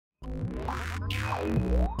What's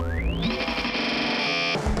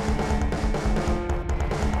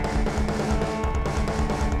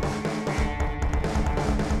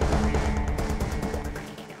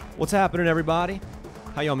happening, everybody?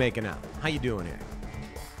 How y'all making out? How you doing here?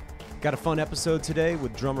 Got a fun episode today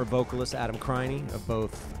with drummer-vocalist Adam Kriney of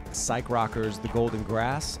both psych rockers The Golden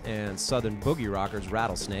Grass and southern boogie rockers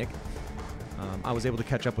Rattlesnake. I was able to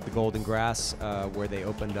catch up with The Golden Grass where they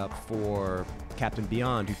opened up for Captain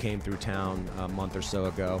Beyond, who came through town a month or so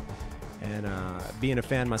ago. And being a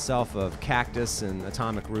fan myself of Cactus and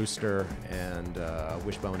Atomic Rooster and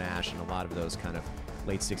Wishbone Ash and a lot of those kind of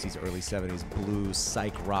late 60s, early 70s blues,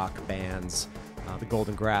 psych rock bands. The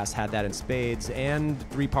Golden Grass had that in spades and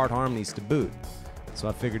three-part harmonies to boot. So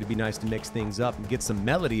I figured it'd be nice to mix things up and get some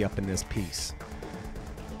melody up in this piece.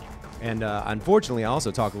 And unfortunately, I also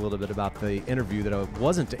talked a little bit about the interview that I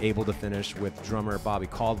wasn't able to finish with drummer Bobby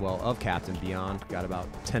Caldwell of Captain Beyond. Got about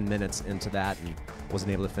 10 minutes into that and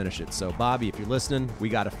wasn't able to finish it. So Bobby, if you're listening, we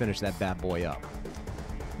got to finish that bad boy up.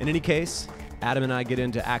 In any case, Adam and I get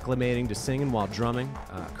into acclimating to singing while drumming,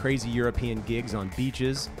 crazy European gigs on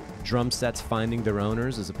beaches, drum sets finding their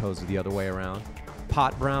owners as opposed to the other way around,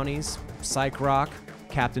 pot brownies, psych rock,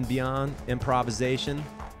 Captain Beyond, improvisation,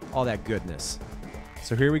 all that goodness.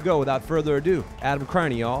 So here we go. Without further ado, Adam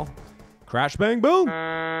Kriney, y'all. Crash, bang, boom!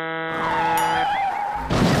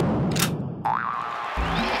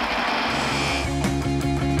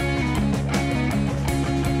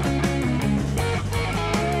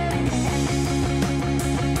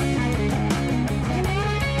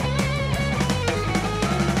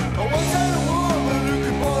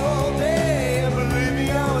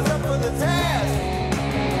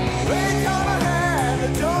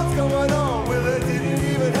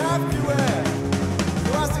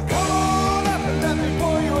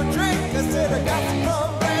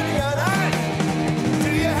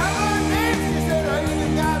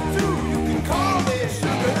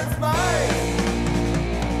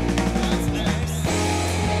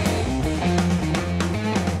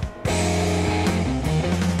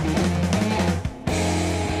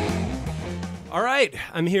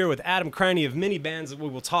 I'm here with Adam Kriney of many bands that we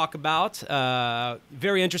will talk about.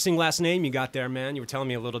 Very interesting last name you got there, man. You were telling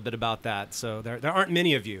me a little bit about that. So there aren't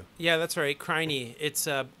many of you. Yeah, that's right. Kriney. It's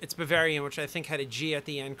Bavarian, which I think had a G at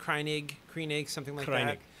the end. Kreinig, something like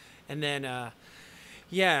that. And then,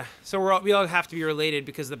 yeah. So we all have to be related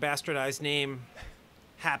because the bastardized name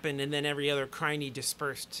happened, and then every other Kriney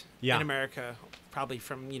dispersed in America. Probably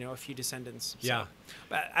from, a few descendants. So. Yeah.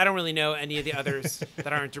 But I don't really know any of the others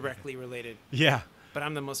that aren't directly related. Yeah. But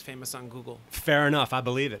I'm the most famous on Google. Fair enough. I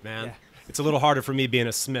believe it, man. Yeah. It's a little harder for me being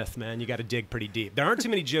a Smith, man. You got to dig pretty deep. There aren't too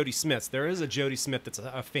many Jody Smiths. There is a Jody Smith that's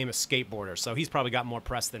a famous skateboarder, so he's probably got more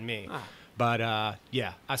press than me. Ah. But,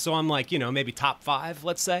 yeah. So I'm like, maybe top 5,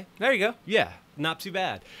 let's say. There you go. Yeah. Not too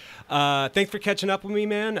bad. Thanks for catching up with me,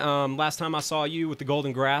 man. Last time I saw you with the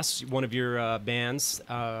Golden Grass, one of your bands,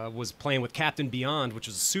 was playing with Captain Beyond, which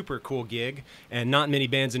was a super cool gig. And not many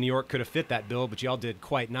bands in New York could have fit that bill, but y'all did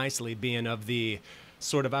quite nicely, being of the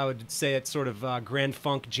sort of, I would say it's sort of Grand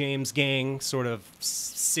Funk James Gang, sort of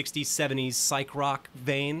 60s, 70s psych rock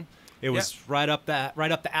vein. It was right up the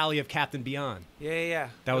alley of Captain Beyond. Yeah.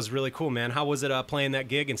 That was really cool, man. How was it playing that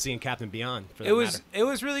gig and seeing Captain Beyond? For that matter? It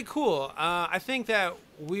was really cool. I think that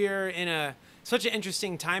we're in such an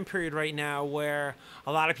interesting time period right now where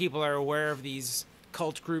a lot of people are aware of these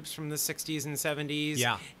cult groups from the 60s and 70s.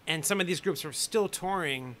 Yeah. And some of these groups are still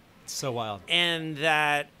touring. It's so wild. And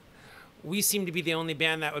that we seem to be the only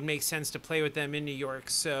band that would make sense to play with them in New York.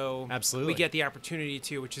 So absolutely, we get the opportunity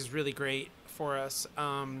to, which is really great for us,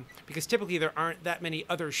 because typically there aren't that many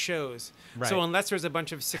other shows. Right. So unless there's a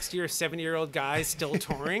bunch of 60 or 70-year-old guys still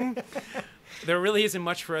touring, there really isn't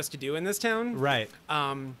much for us to do in this town. Right.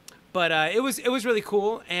 But it was really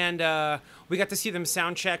cool, and we got to see them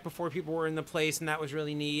sound check before people were in the place, and that was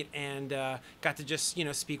really neat. And got to just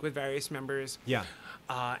speak with various members. Yeah.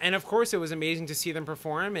 And of course, it was amazing to see them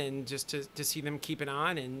perform and just to see them keep it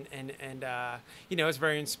on, and it's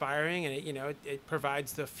very inspiring, and it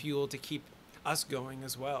provides the fuel to keep us going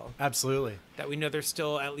as well. Absolutely. That we know there's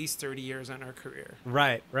still at least 30 years on our career.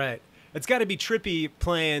 Right. It's got to be trippy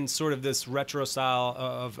playing sort of this retro style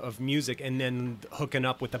of music and then hooking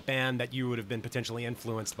up with a band that you would have been potentially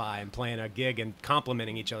influenced by and playing a gig and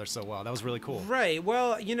complimenting each other so well. That was really cool. Right.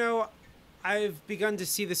 Well, I've begun to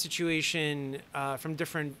see the situation from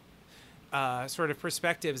different sort of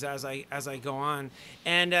perspectives as I go on,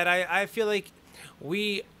 and that I feel like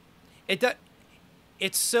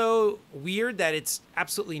it's so weird that it's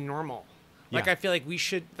absolutely normal. Like, Yeah. I feel like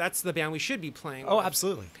that's the band we should be playing Oh, with.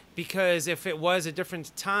 absolutely. Because if it was a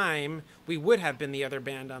different time, we would have been the other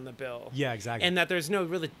band on the bill. Yeah, exactly. And that there's no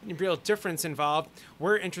real difference involved.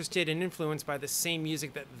 We're interested and influenced by the same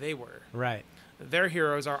music that they were. Right. Their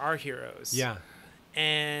heroes are our heroes. Yeah.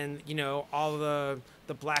 And, you know, all the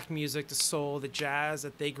black music, the soul, the jazz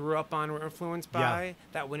that they grew up on, were influenced by,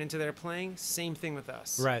 that went into their playing. Same thing with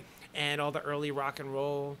us. Right. And all the early rock and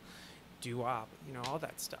roll, doo-wop, you know, all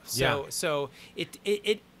that stuff. Yeah. So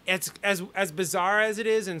it's as bizarre as it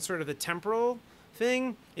is and sort of the temporal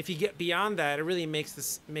thing, if you get beyond that, it really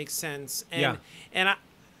makes sense. And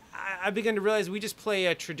I've begun to realize we just play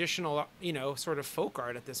a traditional, you know, sort of folk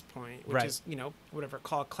art at this point, which is, you know, whatever,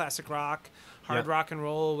 call it classic rock, hard rock and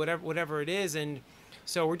roll, whatever it is. And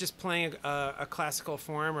so we're just playing a classical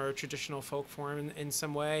form or a traditional folk form in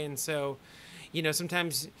some way. And so, you know,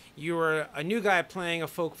 sometimes you're a new guy playing a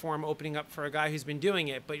folk form, opening up for a guy who's been doing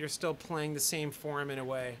it, but you're still playing the same form in a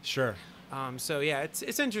way. Sure. So yeah,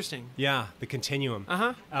 it's interesting. Yeah, the continuum.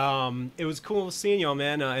 Uh-huh. It was cool seeing y'all,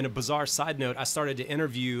 man. In a bizarre side note, I started to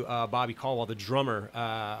interview Bobby Caldwell, the drummer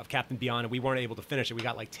of Captain Beyond, and we weren't able to finish it. We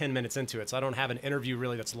got like 10 minutes into it, so I don't have an interview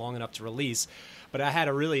really that's long enough to release. But I had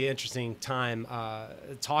a really interesting time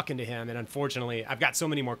talking to him, and unfortunately, I've got so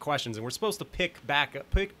many more questions, and we're supposed to pick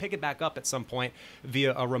it back up at some point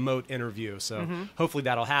via a remote interview. So hopefully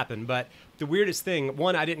that'll happen. But the weirdest thing,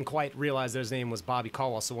 one, I didn't quite realize that his name was Bobby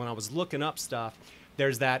Caldwell. So when I was looking up stuff,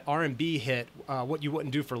 there's that R&B hit, What You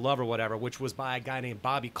Wouldn't Do for Love or whatever, which was by a guy named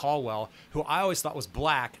Bobby Caldwell, who I always thought was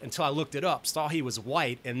black until I looked it up, saw he was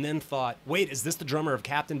white, and then thought, wait, is this the drummer of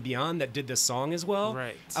Captain Beyond that did this song as well?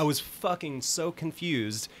 Right. I was fucking so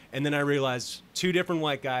confused. And then I realized two different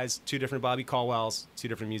white guys, two different Bobby Caldwells, two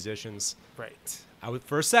different musicians. Right.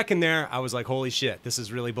 For a second there, I was like, holy shit, this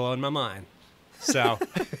is really blowing my mind. So,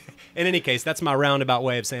 in any case, that's my roundabout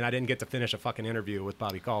way of saying I didn't get to finish a fucking interview with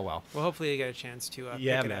Bobby Caldwell. Well, hopefully you get a chance to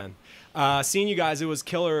yeah, pick it man. up. Seeing you guys, it was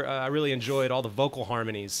killer. I really enjoyed all the vocal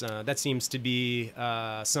harmonies. That seems to be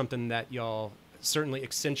something that y'all certainly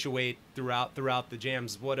accentuate throughout the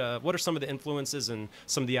jams. What are some of the influences and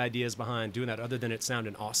some of the ideas behind doing that, other than it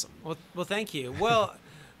sounding awesome? Well, thank you. Well,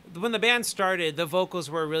 when the band started, the vocals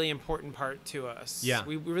were a really important part to us. Yeah.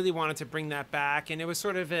 We really wanted to bring that back, and it was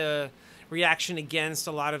sort of a reaction against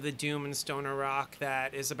a lot of the doom and stoner rock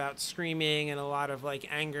that is about screaming and a lot of like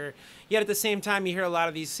anger. Yet at the same time, you hear a lot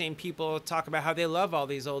of these same people talk about how they love all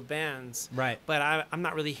these old bands. Right. But I'm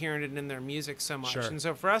not really hearing it in their music so much. Sure. And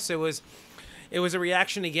so for us, it was a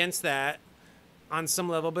reaction against that on some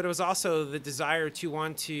level, but it was also the desire to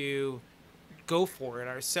want to go for it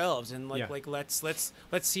ourselves and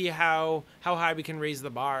let's see how high we can raise the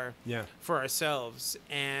bar for ourselves.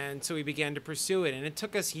 And so we began to pursue it, and it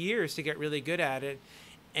took us years to get really good at it,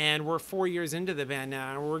 and we're 4 years into the band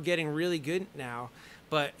now, and we're getting really good now,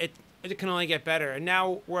 but it can only get better. And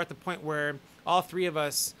now we're at the point where all three of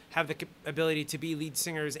us have the ability to be lead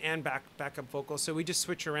singers and backup vocals, so we just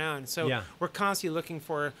switch around. So we're constantly looking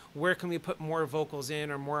for where can we put more vocals in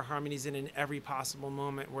or more harmonies in every possible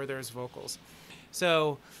moment where there's vocals.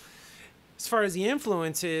 So as far as the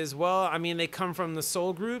influences, well, I mean, they come from the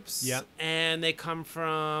soul groups, and they come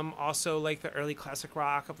from also like the early classic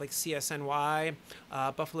rock of like CSNY,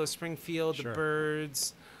 Buffalo Springfield, the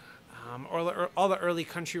Byrds, or all the early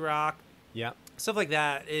country rock. Yeah. Stuff like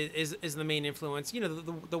that is the main influence. You know,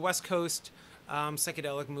 the West Coast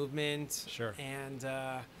psychedelic movement. Sure. And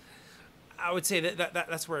I would say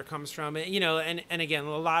that's where it comes from. You know, and again,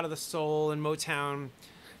 a lot of the soul and Motown,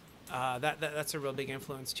 that's a real big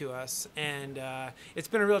influence to us. And it's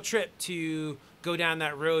been a real trip to go down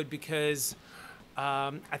that road because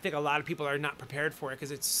I think a lot of people are not prepared for it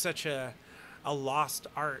because it's such a lost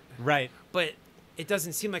art. Right. But it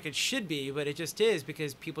doesn't seem like it should be, but it just is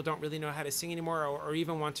because people don't really know how to sing anymore or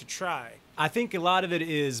even want to try. I think a lot of it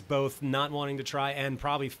is both not wanting to try and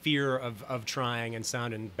probably fear of trying and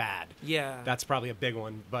sounding bad. Yeah. That's probably a big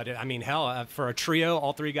one. But, I mean, hell, for a trio,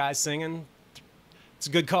 all three guys singing, it's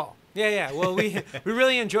a good call. Yeah. Well, we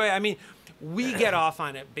really enjoy it. I mean, we get off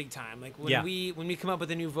on it big time. Like when we come up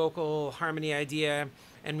with a new vocal harmony idea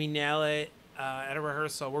and we nail it, at a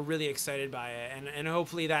rehearsal, we're really excited by it, and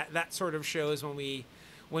hopefully that sort of shows when we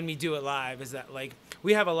do it live. Is that like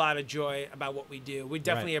we have a lot of joy about what we do. We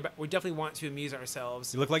definitely want to amuse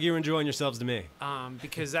ourselves. You look like you're enjoying yourselves to me.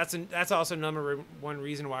 Because that's also number one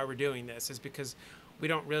reason why we're doing this is because we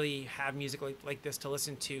don't really have music like this to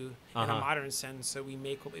listen to in a modern sense, so we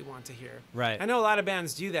make what we want to hear. Right. I know a lot of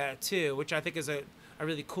bands do that too, which I think is a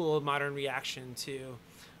really cool modern reaction to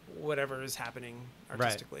whatever is happening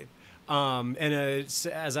artistically. Right. And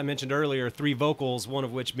as I mentioned earlier, three vocals, one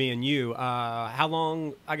of which being you. How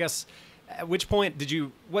long, I guess, At which point did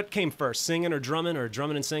you? What came first, singing or drumming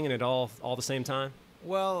and singing at all the same time?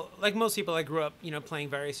 Well, like most people, I grew up, playing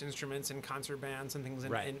various instruments in concert bands and things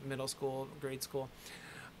in middle school, grade school.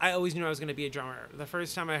 I always knew I was going to be a drummer. The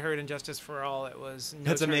first time I heard "Injustice for All," it was no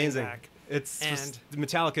That's turning amazing. back. It's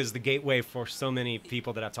Metallica is the gateway for so many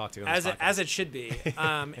people that I've talked to. As it should be.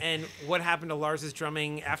 And what happened to Lars's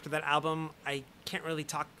drumming after that album, I can't really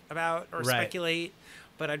talk about or speculate.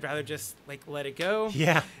 But I'd rather just let it go.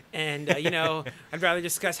 Yeah. And I'd rather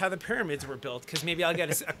discuss how the pyramids were built because maybe I'll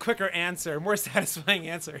get a quicker answer, more satisfying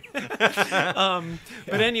answer. But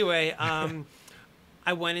anyway,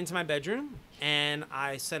 I went into my bedroom and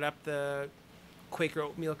I set up the Quaker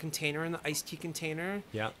oatmeal container and the iced tea container.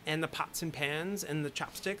 Yeah. And the pots and pans and the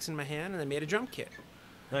chopsticks in my hand, and I made a drum kit.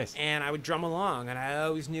 Nice. And I would drum along, and I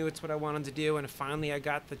always knew it's what I wanted to do. And finally, I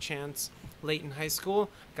got the chance late in high school.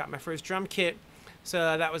 Got my first drum kit.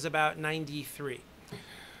 So that was about 93.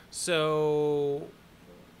 So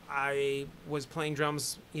I was playing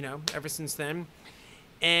drums, ever since then,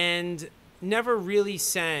 and never really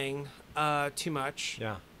sang too much.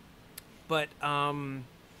 Yeah. But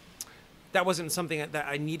that wasn't something that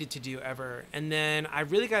I needed to do ever. And then I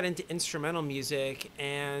really got into instrumental music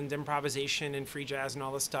and improvisation and free jazz and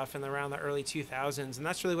all this stuff in around the early 2000s. And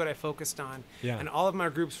that's really what I focused on. Yeah. And all of my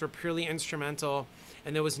groups were purely instrumental,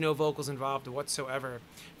 and there was no vocals involved whatsoever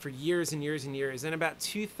for years and years and years. And about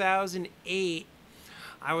 2008,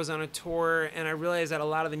 I was on a tour, and I realized that a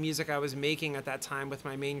lot of the music I was making at that time with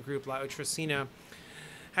my main group, La Outrocina,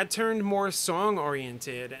 had turned more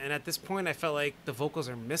song-oriented, and at this point I felt like the vocals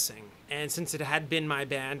are missing. And since it had been my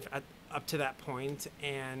band up to that point,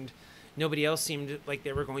 and nobody else seemed like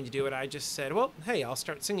they were going to do it, I just said, well, hey, I'll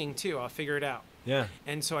start singing too. I'll figure it out. Yeah.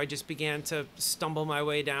 And so I just began to stumble my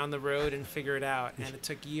way down the road and figure it out. And it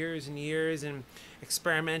took years and years and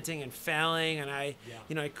experimenting and failing, and I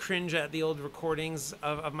cringe at the old recordings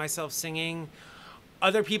of myself singing.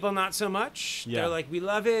 Other people, not so much. Yeah. They're like, we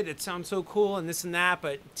love it. It sounds so cool and this and that.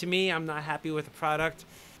 But to me, I'm not happy with the product.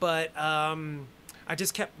 But I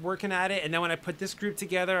just kept working at it. And then when I put this group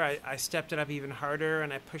together, I stepped it up even harder.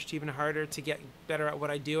 And I pushed even harder to get better at what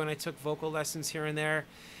I do. And I took vocal lessons here and there.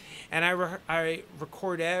 And I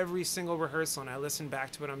record every single rehearsal. And I listen back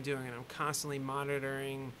to what I'm doing. And I'm constantly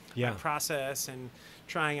monitoring my process and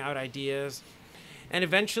trying out ideas. And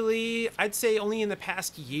eventually, I'd say only in the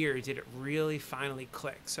past year did it really finally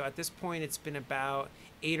click. So at this point, it's been about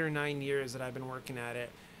 8 or 9 years that I've been working at it.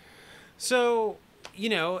 So,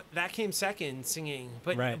 that came second, singing.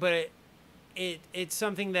 But it's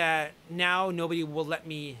something that now nobody will let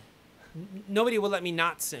me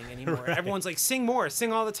not sing anymore. Everyone's like, sing more,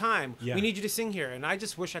 sing all the time. Yeah. We need you to sing here. And I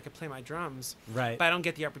just wish I could play my drums. Right. But I don't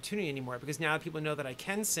get the opportunity anymore because now people know that I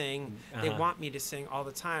can sing. They want me to sing all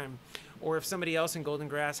the time. Or if somebody else in Golden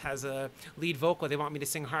Grass has a lead vocal, they want me to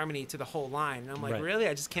sing harmony to the whole line. And I'm like, really?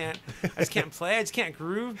 I just can't play. I just can't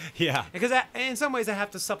groove. Yeah. Because in some ways I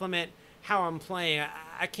have to supplement how I'm playing.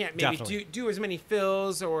 I can't maybe do as many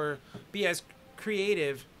fills or be as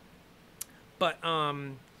creative. But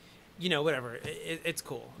whatever. It's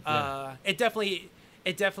cool. Yeah. It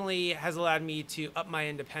definitely has allowed me to up my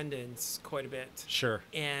independence quite a bit. Sure.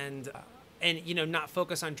 And not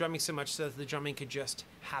focus on drumming so much so that the drumming could just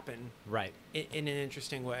happen. Right. In an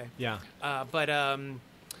interesting way. Yeah.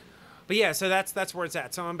 But yeah, so that's where it's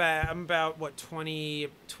at. So I'm about what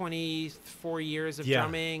 24 years of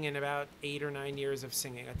drumming and about 8 or 9 years of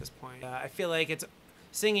singing at this point. I feel like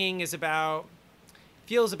singing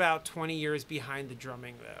feels about 20 years behind the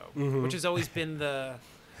drumming though, which has always been the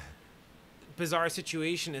bizarre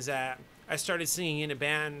situation. Is that I started singing in a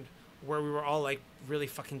band where we were all like really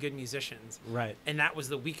fucking good musicians. Right. And that was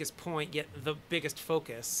the weakest point, yet the biggest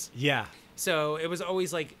focus. Yeah. So it was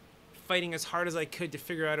always like fighting as hard as I could to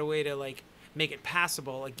figure out a way to like make it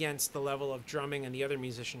passable against the level of drumming and the other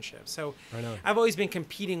musicianship. So I've always been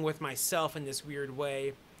competing with myself in this weird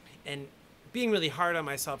way and being really hard on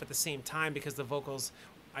myself at the same time because the vocals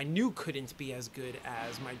I knew couldn't be as good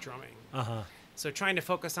as my drumming. So trying to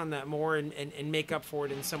focus on that more and make up for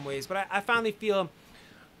it in some ways. But I finally feel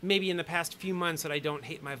maybe in the past few months that I don't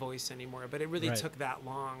hate my voice anymore, but it really took that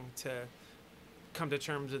long to come to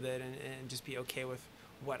terms with it and just be okay with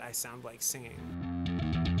what I sound like singing.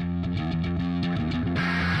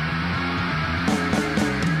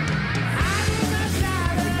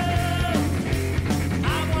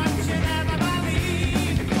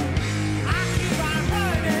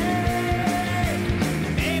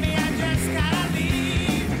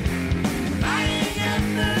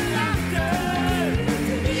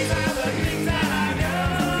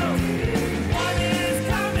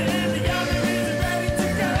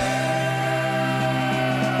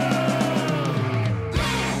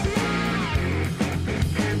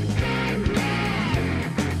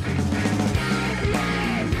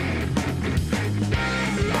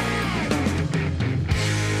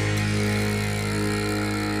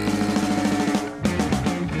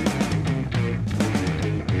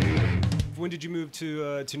 did you move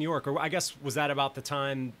to New York? Or I guess, was that about the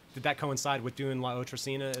time, did that coincide with doing La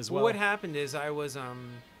Otracina as well? What happened is I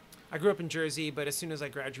grew up in Jersey, but as soon as I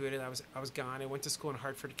graduated, I was gone. I went to school in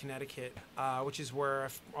Hartford, Connecticut, which is where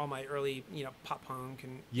all my early, pop punk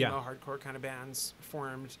and emo hardcore kind of bands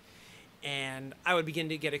formed. And I would begin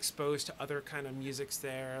to get exposed to other kind of musics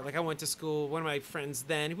there. Like, I went to school, one of my friends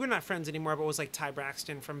then, we're not friends anymore, but it was like Ty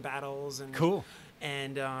Braxton from Battles. And cool.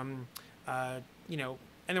 And,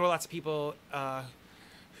 and there were lots of people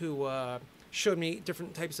who showed me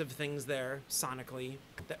different types of things there sonically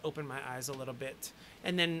that opened my eyes a little bit.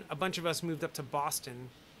 And then a bunch of us moved up to Boston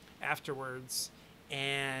afterwards,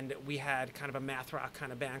 and we had kind of a math rock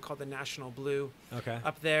kind of band called the National Blue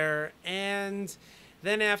up there. And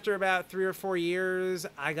then after about 3 or 4 years,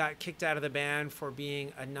 I got kicked out of the band for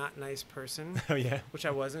being a not nice person. Oh, yeah? Which I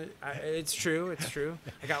wasn't. It's true. It's true.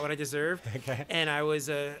 I got what I deserved. Okay. And I was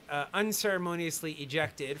unceremoniously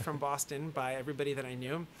ejected from Boston by everybody that I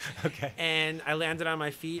knew. Okay. And I landed on my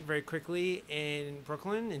feet very quickly in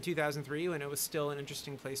Brooklyn in 2003 when it was still an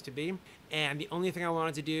interesting place to be. And the only thing I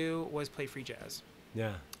wanted to do was play free jazz.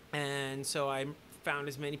 Yeah. And so I found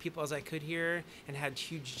as many people as I could here and had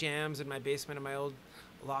huge jams in my basement of my old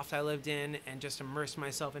loft I lived in, and just immersed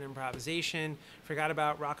myself in improvisation, forgot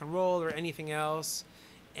about rock and roll or anything else,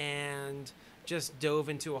 and just dove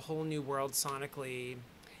into a whole new world sonically.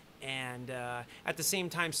 And at the same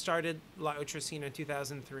time started La Otracina in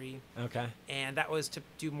 2003. Okay. And that was to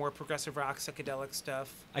do more progressive rock, psychedelic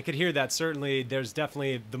stuff. I could hear that. Certainly there's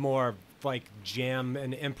definitely the more like jam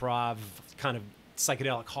and improv kind of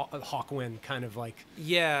psychedelic Hawkwind kind of like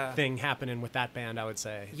thing happening with that band, I would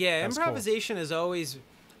say. Yeah, improvisation is always,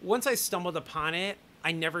 once I stumbled upon it,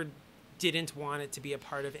 I never didn't want it to be a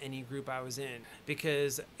part of any group I was in,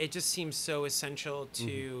 because it just seems so essential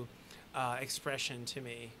to expression to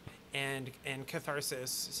me, and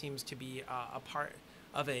catharsis seems to be a part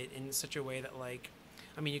of it in such a way that, like,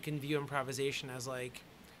 I mean, you can view improvisation as like,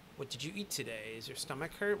 what did you eat today? Is your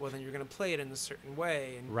stomach hurt? Well, then you're going to play it in a certain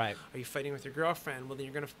way. And right. Are you fighting with your girlfriend? Well, then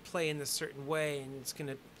you're going to play in this certain way, and it's going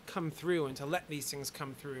to come through, and to let these things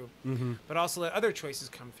come through, but also let other choices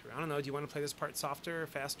come through. I don't know. Do you want to play this part softer,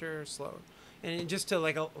 faster, or slower? And just to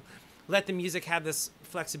like let the music have this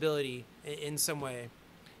flexibility in some way,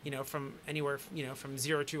 from anywhere, from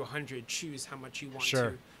 0 to 100. Choose how much you want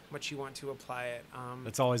to. Much you want to apply it.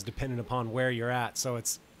 It's always dependent upon where you're at, so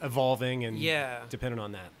it's evolving and dependent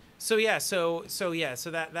on that. So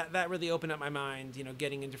that really opened up my mind.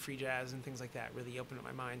 Getting into free jazz and things like that really opened up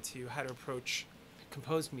my mind to how to approach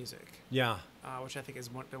composed music. Yeah. Which I think has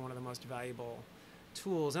been one of the most valuable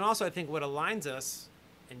tools, and also I think what aligns us,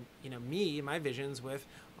 and my visions with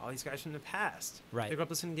all these guys from the past. Right. They grew up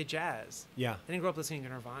listening to jazz. Yeah. They didn't grow up listening to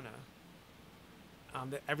Nirvana.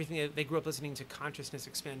 Everything they grew up listening to consciousness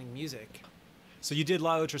expanding music. So you did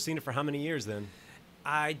La Otracina for how many years then?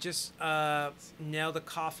 I just nailed the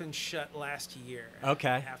coffin shut last year.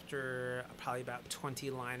 Okay. After probably about 20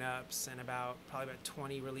 lineups and probably about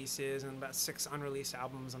 20 releases and about 6 unreleased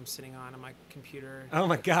albums I'm sitting on my computer. Oh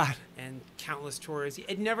my God. And countless tours.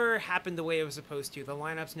 It never happened the way it was supposed to. The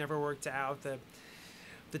lineups never worked out.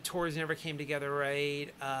 The tours never came together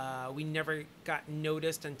right. We never got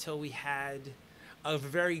noticed until we had a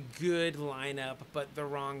very good lineup, but the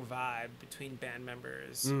wrong vibe between band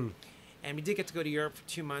members. And we did get to go to Europe for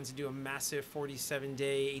 2 months and do a massive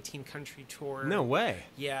 47-day, 18-country tour. No way.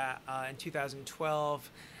 Yeah, in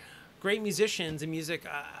 2012. Great musicians and music.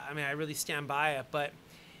 I really stand by it, but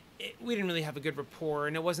we didn't really have a good rapport,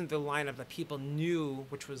 and it wasn't the lineup that people knew,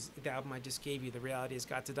 which was the album I just gave you, The Reality Has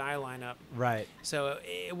Got to Die lineup. Right. So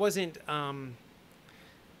it wasn't...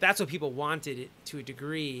 that's what people wanted it to a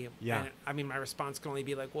degree. Yeah. And, my response can only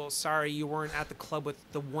be like, well, sorry, you weren't at the club with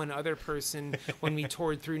the one other person when we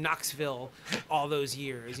toured through Knoxville all those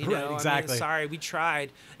years. Right, exactly. Sorry, we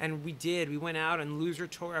tried, and we did. We went out on loser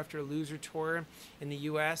tour after loser tour in the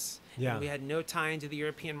U.S. Yeah. And we had no tie into the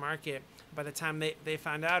European market. By the time they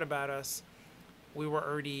found out about us, we were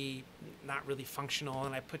already not really functional,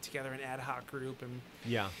 and I put together an ad hoc group and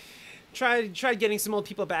tried getting some old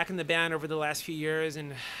people back in the band over the last few years,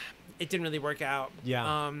 and it didn't really work out.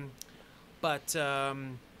 Yeah. But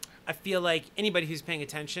I feel like anybody who's paying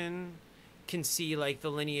attention can see like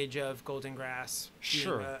the lineage of Golden Grass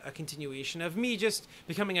being a continuation of me just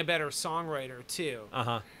becoming a better songwriter too.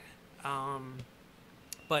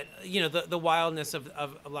 But the wildness of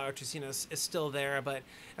La Otracina is still there. But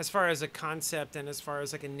as far as a concept and as far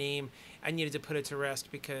as like a name, I needed to put it to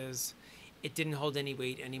rest because it didn't hold any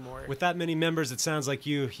weight anymore. With that many members, it sounds like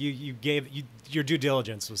you gave your due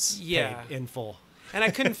diligence was paid in full. And I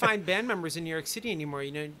couldn't find band members in New York City anymore.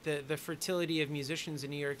 You know, the fertility of musicians in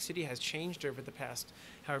New York City has changed over the past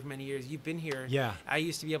however many years you've been here. Yeah. I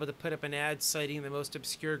used to be able to put up an ad citing the most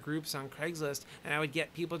obscure groups on Craigslist, and I would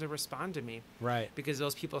get people to respond to me. Right. Because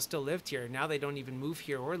those people still lived here. Now they don't even move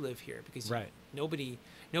here or live here because right. nobody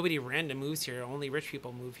random moves here. Only rich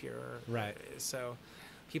people move here. Right. So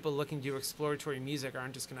people looking to do exploratory music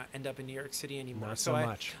aren't just going to end up in New York City anymore. Not so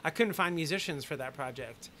much. I couldn't find musicians for that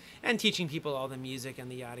project. And teaching people all the music and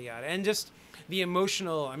the yada yada. And just the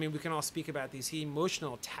emotional, I mean, we can all speak about these, the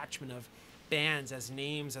emotional attachment of bands as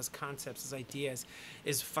names, as concepts, as ideas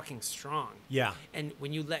is fucking strong. Yeah. And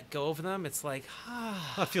when you let go of them, it's like,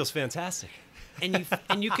 That feels fantastic. and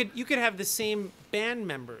you could have the same band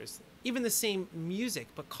members, even the same music,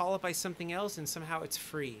 but call it by something else, and somehow it's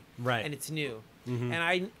free. Right. And it's new. Mm-hmm.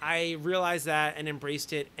 And I realized that and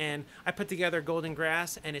embraced it, and I put together Golden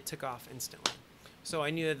Grass, and it took off instantly. So I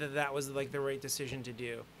knew that was like the right decision to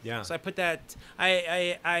do. Yeah. So I put that.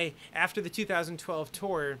 I after the 2012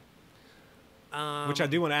 tour. Which I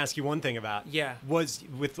do want to ask you one thing about. Yeah. Was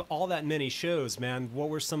with all that many shows, man, what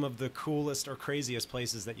were some of the coolest or craziest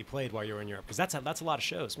places that you played while you were in Europe? Because that's a lot of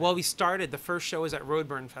shows, man. Well, the first show was at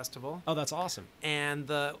Roadburn Festival. Oh, that's awesome. And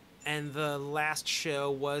the last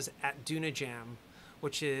show was at Duna Jam,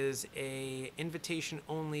 which is a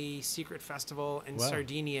invitation-only secret festival in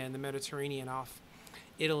Sardinia in the Mediterranean off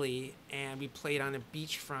Italy, and we played on a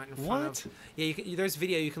beachfront in front of. Yeah, there's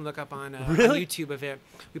video you can look up on, on YouTube of it.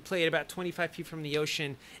 We played about 25 feet from the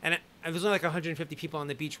ocean, and it was only like 150 people on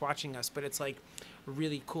the beach watching us, but it's like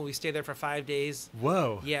really cool. We stayed there for 5 days.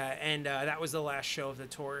 Whoa. Yeah, and that was the last show of the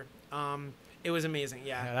tour. It was amazing.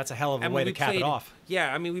 Yeah, that's a hell of a way to cap it off.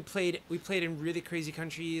 Yeah, I mean, we played in really crazy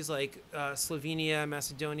countries like Slovenia,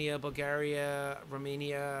 Macedonia, Bulgaria,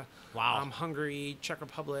 Romania, Hungary, Czech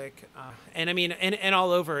Republic, and I mean, and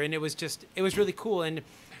all over. And it was really cool, and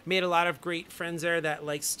made a lot of great friends there that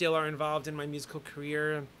like still are involved in my musical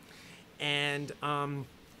career. And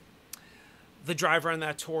the driver on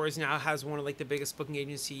that tour has one of like the biggest booking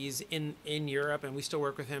agencies in Europe, and we still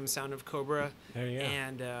work with him, Sound of Cobra. There you go.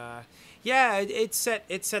 And yeah, it set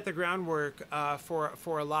the groundwork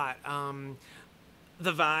for a lot.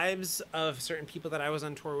 The vibes of certain people that I was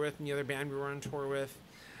on tour with and the other band we were on tour with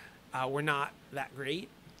were not that great.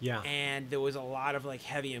 Yeah. And there was a lot of like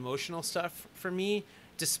heavy emotional stuff for me,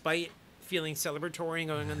 despite feeling celebratory and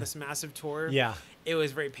going on this massive tour. Yeah. It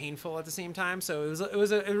was very painful at the same time. So it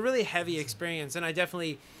was a really heavy experience, and I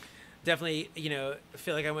definitely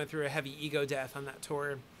feel like I went through a heavy ego death on that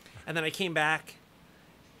tour. And then I came back,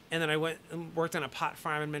 and then I went and worked on a pot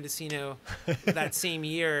farm in Mendocino that same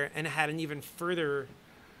year, and had an even further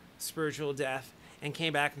spiritual death, and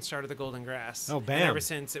came back and started the Golden Grass. Oh, bam. And ever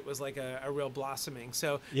since, it was like a real blossoming.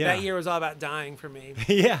 So Yeah. that year was all about dying for me.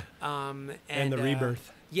 Yeah. And the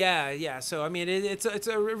rebirth. Yeah. So I mean, it's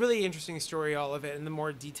a really interesting story, all of it, and the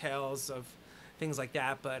more details of things like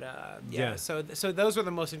that. But Yeah. So those were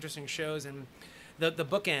the most interesting shows, and the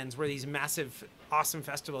bookends were these massive, awesome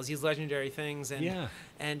festivals, these legendary things, and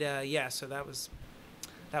So that was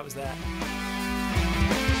that.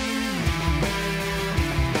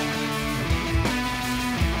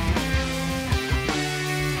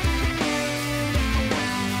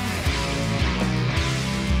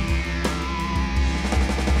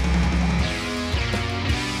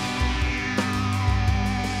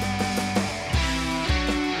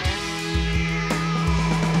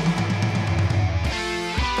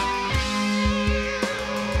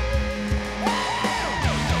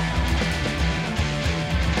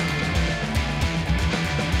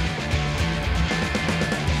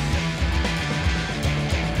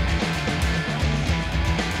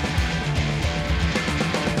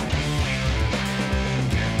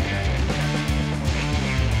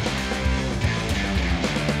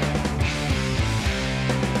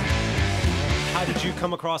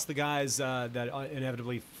 Come across the guys that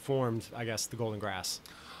inevitably formed, I guess, the Golden Grass?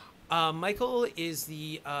 Michael is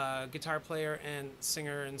the guitar player and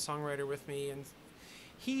singer and songwriter with me, and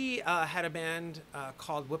he had a band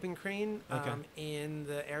called Whipping Crane in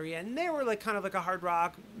the area, and they were like kind of like a hard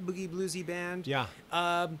rock boogie bluesy band. Yeah.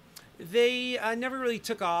 They never really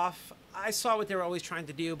took off. I saw what they were always trying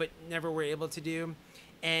to do, but never were able to do.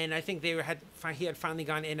 And I think he had finally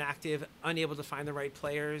gone inactive, unable to find the right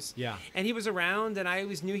players. Yeah. And he was around, and I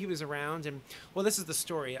always knew he was around. And, well, this is the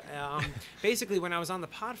story. Basically, when I was on the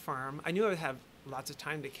pod farm, I knew I would have lots of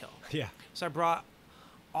time to kill. Yeah. So I brought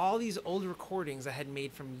all these old recordings I had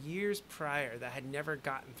made from years prior that I had never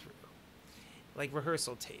gotten through, like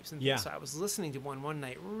rehearsal tapes. And so I was listening to one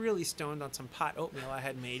night, really stoned on some pot oatmeal I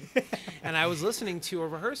had made. And I was listening to a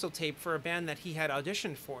rehearsal tape for a band that he had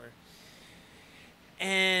auditioned for.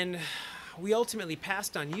 And we ultimately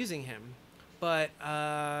passed on using him. But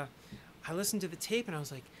I listened to the tape and I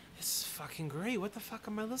was like, this is fucking great. What the fuck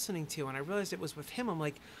am I listening to? And I realized it was with him. I'm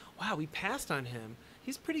like, wow, we passed on him.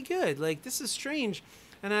 He's pretty good. Like, this is strange.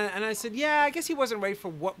 And I said, yeah, I guess he wasn't right for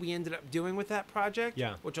what we ended up doing with that project,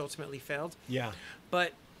 Yeah. which ultimately failed. Yeah.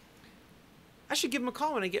 But I should give him a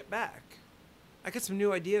call when I get back. I got some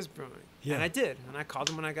new ideas brewing. Yeah. And I did. And I called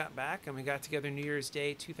him when I got back, and we got together New Year's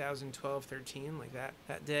Day, 2012-13, like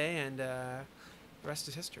that day, and the rest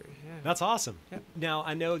is history. Yeah. That's awesome. Yep. Now,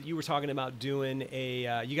 I know you were talking about doing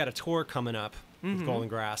you got a tour coming up with Golden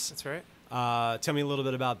Grass. That's right. Tell me a little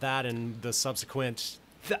bit about that and the subsequent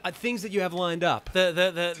things that you have lined up.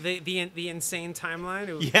 The insane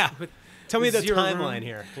timeline. Yeah. Tell me the zero timeline room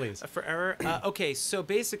here, please. for error. Okay, so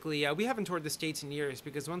basically, we haven't toured the States in years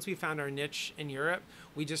because once we found our niche in Europe,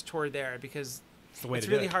 we just toured there because it's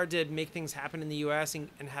really hard to make things happen in the U.S. and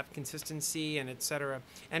have consistency and et cetera.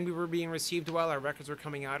 And we were being received well. Our records were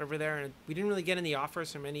coming out over there, and we didn't really get any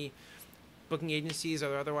offers from any booking agencies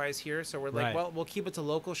or otherwise here. So we're like, Right. well, we'll keep it to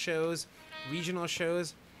local shows, regional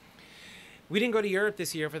shows. We didn't go to Europe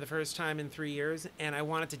this year for the first time in 3 years, and I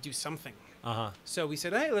wanted to do something. Uh-huh. So we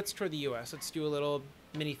said, hey, let's tour the U.S. Let's do a little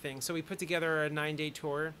mini thing. So we put together a 9-day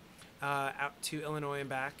tour out to Illinois and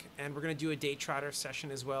back, and we're going to do a day trotter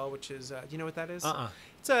session as well, which is, do you know what that is?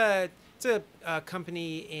 It's a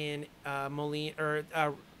company in Moline, or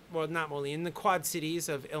well, not Moline, in the Quad Cities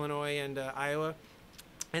of Illinois and Iowa,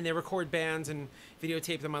 and they record bands and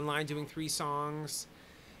videotape them online doing 3 songs.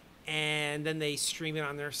 And then they stream it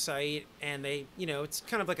on their site, and they, it's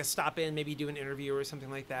kind of like a stop in, maybe do an interview or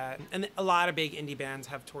something like that. And a lot of big indie bands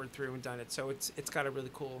have toured through and done it, so it's got a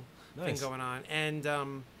really cool thing going on.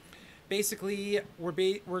 And basically, we're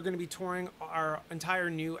going to be touring our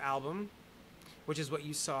entire new album, which is what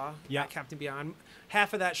you saw at Captain Beyond.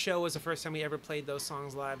 Half of that show was the first time we ever played those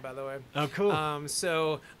songs live, by the way. Oh, cool.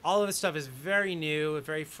 So all of this stuff is very new,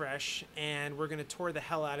 very fresh, and we're going to tour the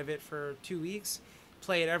hell out of it for 2 weeks.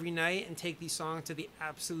 Play it every night and take these songs to the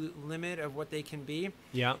absolute limit of what they can be.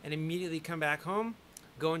 Yeah. And immediately come back home,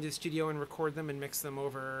 go into the studio and record them and mix them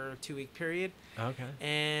over a 2-week period. Okay.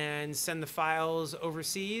 And send the files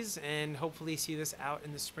overseas and hopefully see this out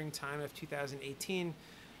in the springtime of 2018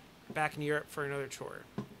 back in Europe for another tour.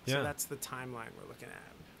 Yeah. So that's the timeline we're looking at.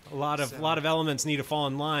 A lot of elements need to fall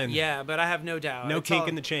in line. Yeah, but I have no doubt. No kink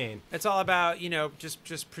in the chain. It's all about,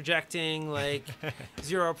 just projecting like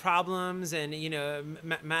zero problems and,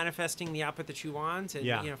 manifesting the output that you want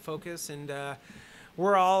and, focus. And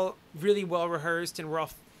we're all really well rehearsed, and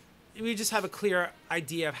we just have a clear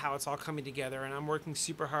idea of how it's all coming together. And I'm working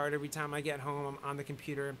super hard every time I get home. I'm on the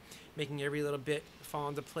computer making every little bit fall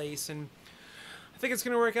into place. And I think it's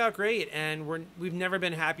going to work out great, and we've never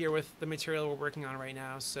been happier with the material we're working on right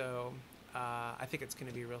now, so I think it's going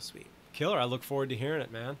to be real sweet. Killer. I look forward to hearing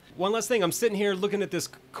it, man. One last thing. I'm sitting here looking at this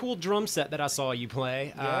cool drum set that I saw you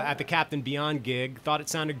play at the Captain Beyond gig. Thought it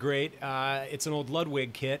sounded great. It's an old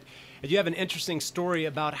Ludwig kit. And you have an interesting story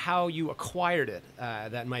about how you acquired it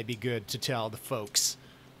that might be good to tell the folks.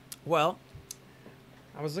 Well,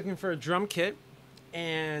 I was looking for a drum kit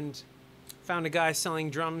and found a guy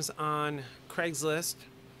selling drums on Craigslist.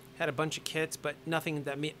 Had a bunch of kits, but nothing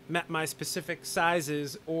that met my specific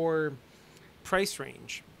sizes or price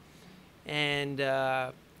range. And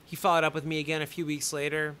he followed up with me again a few weeks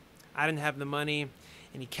later. I didn't have the money,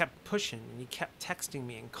 and he kept pushing, and he kept texting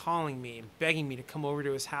me and calling me and begging me to come over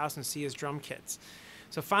to his house and see his drum kits.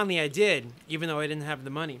 So finally I did, even though I didn't have the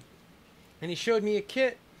money. And he showed me a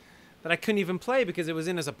kit that I couldn't even play because it was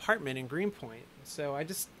in his apartment in Greenpoint. So I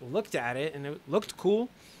just looked at it, and it looked cool,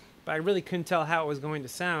 but I really couldn't tell how it was going to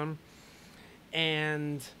sound.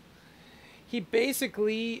 And he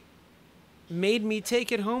basically made me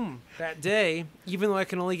take it home that day, even though I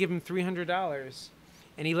can only give him $300.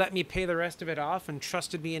 And he let me pay the rest of it off and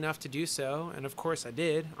trusted me enough to do so. And of course I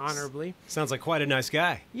did, honorably. Sounds like quite a nice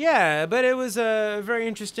guy. Yeah, but it was a very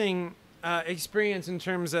interesting experience in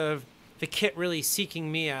terms of the kit really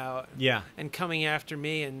seeking me out. Yeah. And coming after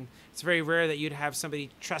me. And it's very rare that you'd have somebody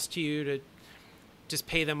trust you to just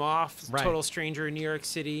pay them off. Right. Total stranger in New York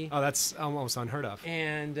City. Oh, that's almost unheard of.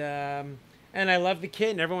 And I love the kit,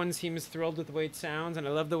 and everyone seems thrilled with the way it sounds, and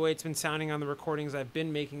I love the way it's been sounding on the recordings I've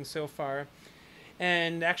been making so far.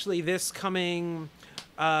 And actually this coming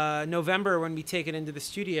November, when we take it into the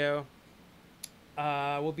studio,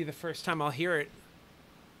 will be the first time I'll hear it,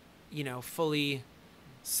 fully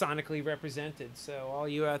sonically represented. So all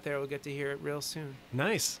you out there will get to hear it real soon.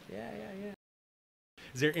 Nice. Yeah.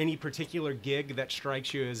 Is there any particular gig that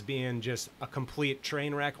strikes you as being just a complete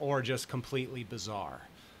train wreck or just completely bizarre?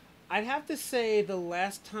 I'd have to say the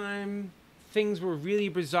last time things were really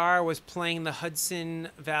bizarre was playing the Hudson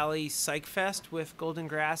Valley Psych Fest with Golden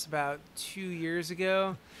Grass about 2 years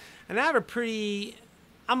ago. And I have a pretty...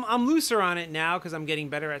 I'm looser on it now because I'm getting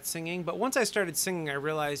better at singing. But once I started singing, I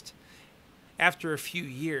realized after a few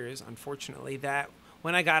years, unfortunately, that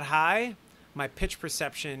when I got high, my pitch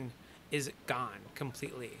perception is gone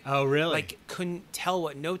completely. Oh, really? Like, couldn't tell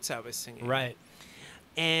what notes I was singing. Right.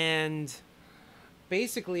 And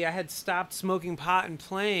basically, I had stopped smoking pot and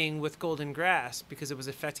playing with Golden Grass because it was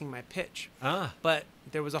affecting my pitch. Ah. But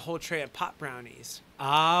there was a whole tray of pot brownies.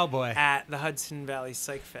 Oh, boy. At the Hudson Valley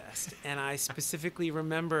Psych Fest. And I specifically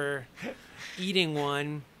remember eating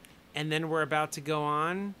one, and then we're about to go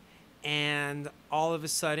on, and all of a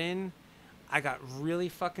sudden, I got really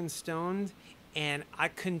fucking stoned, and I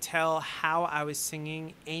couldn't tell how I was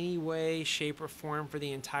singing any way, shape, or form for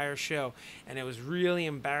the entire show. And it was really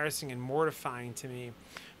embarrassing and mortifying to me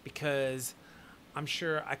because I'm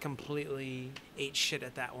sure I completely ate shit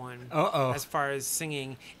at that one as far as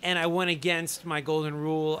singing. And I went against my golden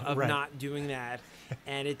rule of not doing that,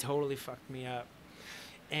 and it totally fucked me up.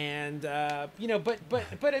 And, you know, but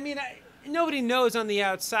I mean, nobody knows on the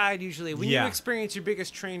outside usually. When you experience your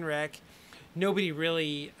biggest train wreck, nobody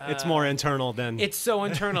really... it's more internal than... It's so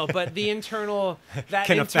internal, but the internal... that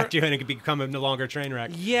can affect you and it can become a longer train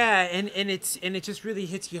wreck. Yeah, and it just really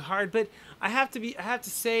hits you hard. But I have to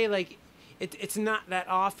say, like, it's not that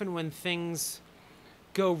often when things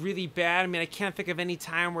go really bad. I mean, I can't think of any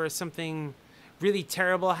time where something really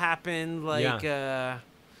terrible happened, like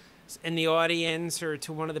in the audience or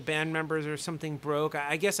to one of the band members or something broke.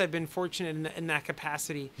 I guess I've been fortunate in that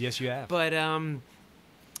capacity. Yes, you have. But, you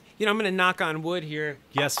know, I'm going to knock on wood here.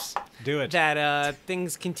 Yes, do it. That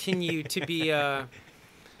things continue to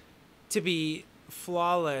be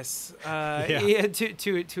flawless,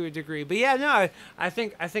 to a degree. But yeah, no, I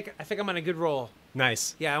think I'm on a good roll.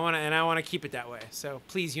 Nice. Yeah, I want to keep it that way. So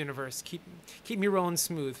please, universe, keep me rolling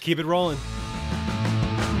smooth. Keep it rolling.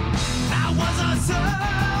 I was a son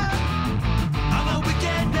of a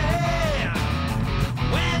wicked man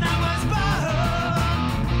when I was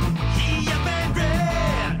born. He up and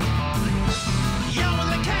ran. He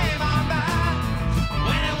only came on by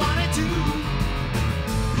when he wanted to.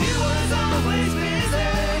 He was always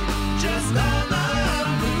busy, just on the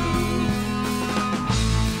move.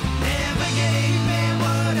 Never gave me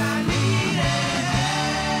what I needed.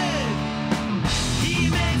 He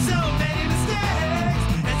made so many mistakes,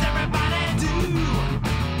 as everybody do.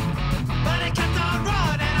 But he kept on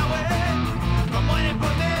running away from what he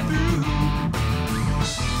put me through.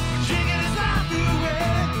 Drinking his life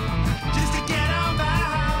away just to get on by.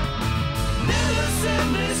 Never set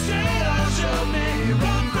me straight or showed me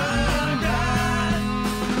wrong from right.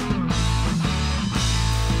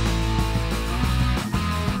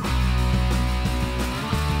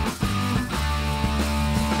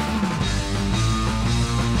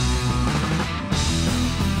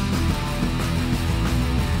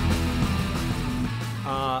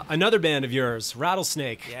 Another band of yours,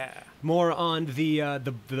 Rattlesnake. Yeah. More on the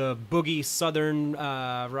boogie southern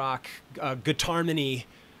rock guitarmony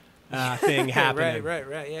thing happening.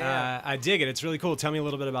 Right. Yeah. I dig it. It's really cool. Tell me a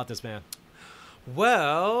little bit about this band.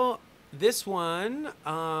 Well, this one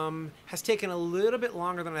has taken a little bit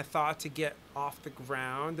longer than I thought to get off the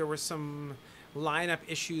ground. There were some lineup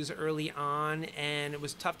issues early on, and it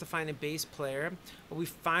was tough to find a bass player. But we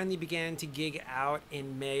finally began to gig out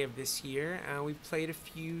in May of this year, and we played a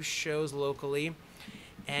few shows locally.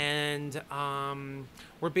 And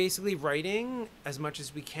we're basically writing as much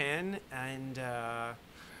as we can, and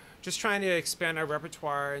just trying to expand our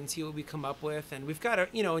repertoire and see what we come up with. And we've got a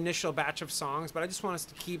initial batch of songs, but I just want us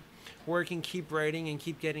to keep working, keep writing, and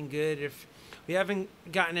keep getting good. If we haven't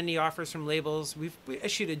gotten any offers from labels, we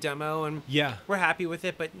issued a demo, and we're happy with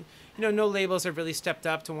it. But no labels have really stepped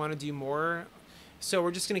up to want to do more. So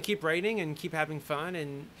we're just going to keep writing and keep having fun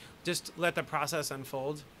and just let the process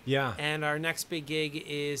unfold. Yeah. And our next big gig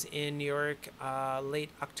is in New York,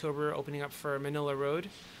 late October, opening up for Manila Road.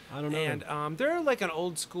 I don't know. And they're like an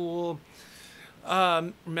old school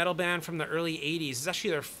metal band from the early 80s. It's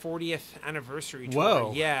actually their 40th anniversary tour.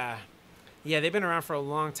 Whoa. Yeah. Yeah, they've been around for a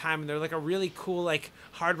long time, and they're like a really cool, like,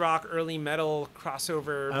 hard rock, early metal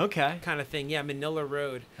crossover kind of thing. Yeah, Manila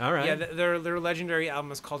Road. All right. Yeah, their legendary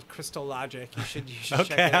album is called Crystal Logic. You should okay, check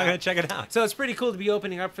it out. I'm going to check it out. So it's pretty cool to be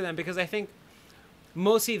opening up for them because I think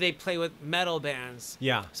mostly they play with metal bands.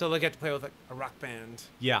 Yeah. So they'll get to play with like, a rock band.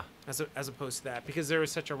 Yeah. As opposed to that, because there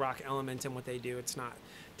is such a rock element in what they do. It's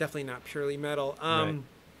definitely not purely metal. Right.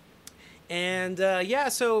 And yeah,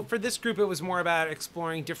 so for this group, it was more about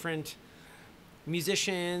exploring different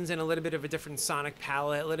musicians and a little bit of a different sonic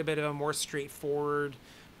palette, a little bit of a more straightforward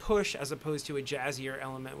push as opposed to a jazzier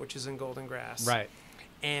element, which is in Golden Grass. Right.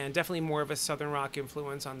 And definitely more of a Southern rock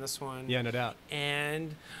influence on this one. Yeah, no doubt.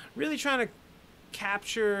 And really trying to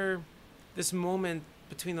capture this moment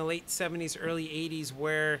between the late 70s, early 80s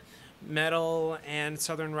where metal and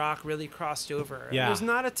Southern rock really crossed over. Yeah. There's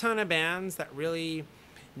not a ton of bands that really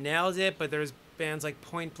nailed it, but there's bands like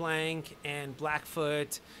Point Blank and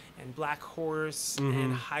Blackfoot and Black Horse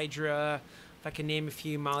and Hydra. If I can name a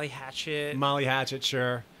few, Molly Hatchet. Molly Hatchet,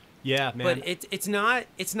 sure. Yeah, man. But it's not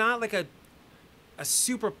like a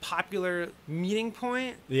super popular meeting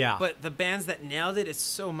point. Yeah. But the bands that nailed it, it's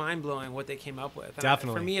so mind blowing what they came up with. And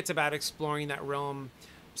Definitely. for me, it's about exploring that realm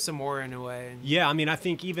some more in a way. Yeah, I mean, I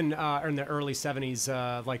think even in the early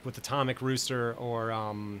 70s, like with Atomic Rooster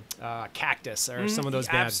or Cactus or some of those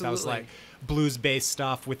bands, that was like blues-based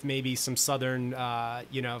stuff with maybe some Southern,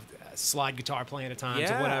 slide guitar playing at times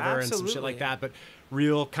or whatever and some shit like that. But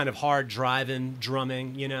real kind of hard driving,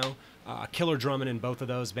 drumming, killer drumming in both of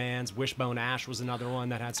those bands. Wishbone Ash was another one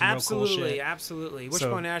that had some real cool shit. Absolutely.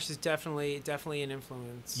 Wishbone Ash is definitely an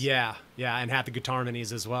influence. Yeah, and had the guitar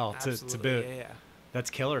minis as well to boot. Yeah. That's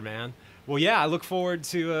killer, man. Well, yeah, I look forward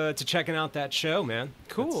to checking out that show, man.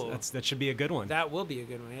 Cool. That should be a good one. That will be a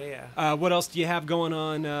good one. Yeah. What else do you have going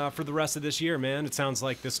on for the rest of this year, man? It sounds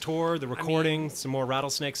like this tour, the recording, some more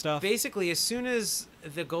Rattlesnake stuff. Basically, as soon as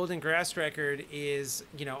the Golden Grass record is,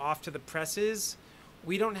 off to the presses,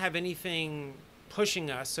 we don't have anything pushing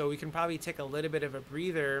us, so we can probably take a little bit of a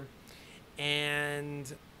breather. And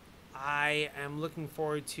I am looking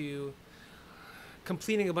forward to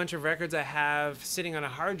completing a bunch of records I have sitting on a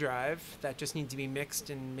hard drive that just need to be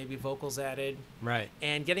mixed and maybe vocals added. Right.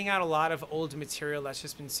 And getting out a lot of old material that's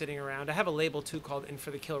just been sitting around. I have a label too called In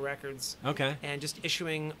For The Kill Records. Okay. And just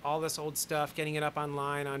issuing all this old stuff, getting it up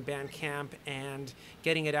online on Bandcamp and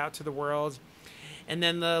getting it out to the world. And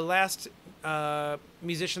then the last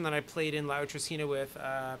musician that I played in La Utricina with,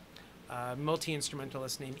 a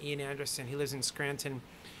multi-instrumentalist named Ian Anderson, he lives in Scranton.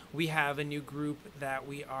 We have a new group that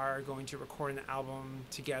we are going to record an album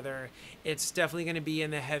together. It's definitely going to be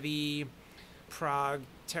in the heavy prog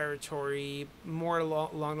territory, more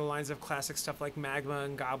along the lines of classic stuff like Magma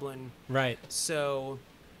and Goblin. Right. So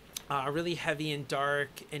really heavy and dark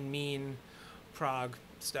and mean prog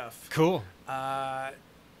stuff. Cool.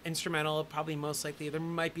 Instrumental, probably most likely. There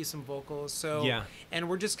might be some vocals. So yeah. And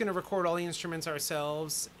we're just going to record all the instruments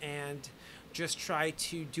ourselves and just try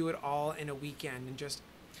to do it all in a weekend and just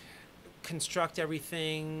construct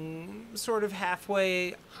everything sort of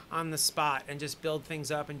halfway on the spot and just build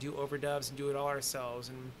things up and do overdubs and do it all ourselves.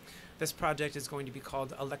 And this project is going to be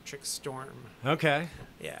called Electric Storm. Okay.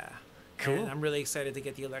 Yeah. Cool. And I'm really excited to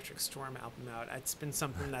get the Electric Storm album out. It's been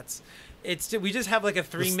something we just have like a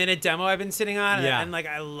 3-minute demo I've been sitting on and like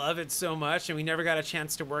I love it so much, and we never got a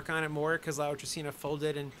chance to work on it more because La Utricina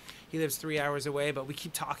folded and he lives 3 hours away, but we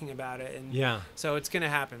keep talking about it, and so it's gonna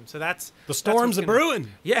happen. So that's the storm's a brewing.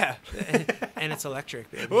 Yeah, and it's electric,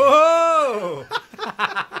 baby. Whoa!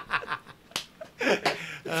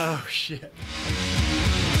 Oh shit.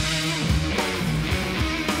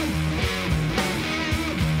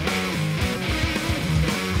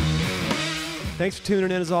 Thanks for tuning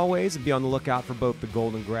in as always, and be on the lookout for both the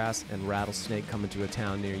Golden Grass and Rattlesnake coming to a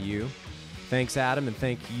town near you. Thanks, Adam, and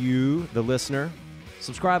thank you, the listener.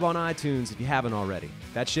 Subscribe on iTunes if you haven't already.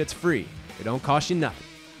 That shit's free. It don't cost you nothing.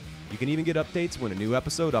 You can even get updates when a new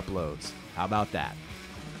episode uploads. How about that?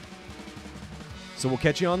 So we'll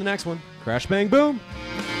catch you on the next one. Crash, bang, boom!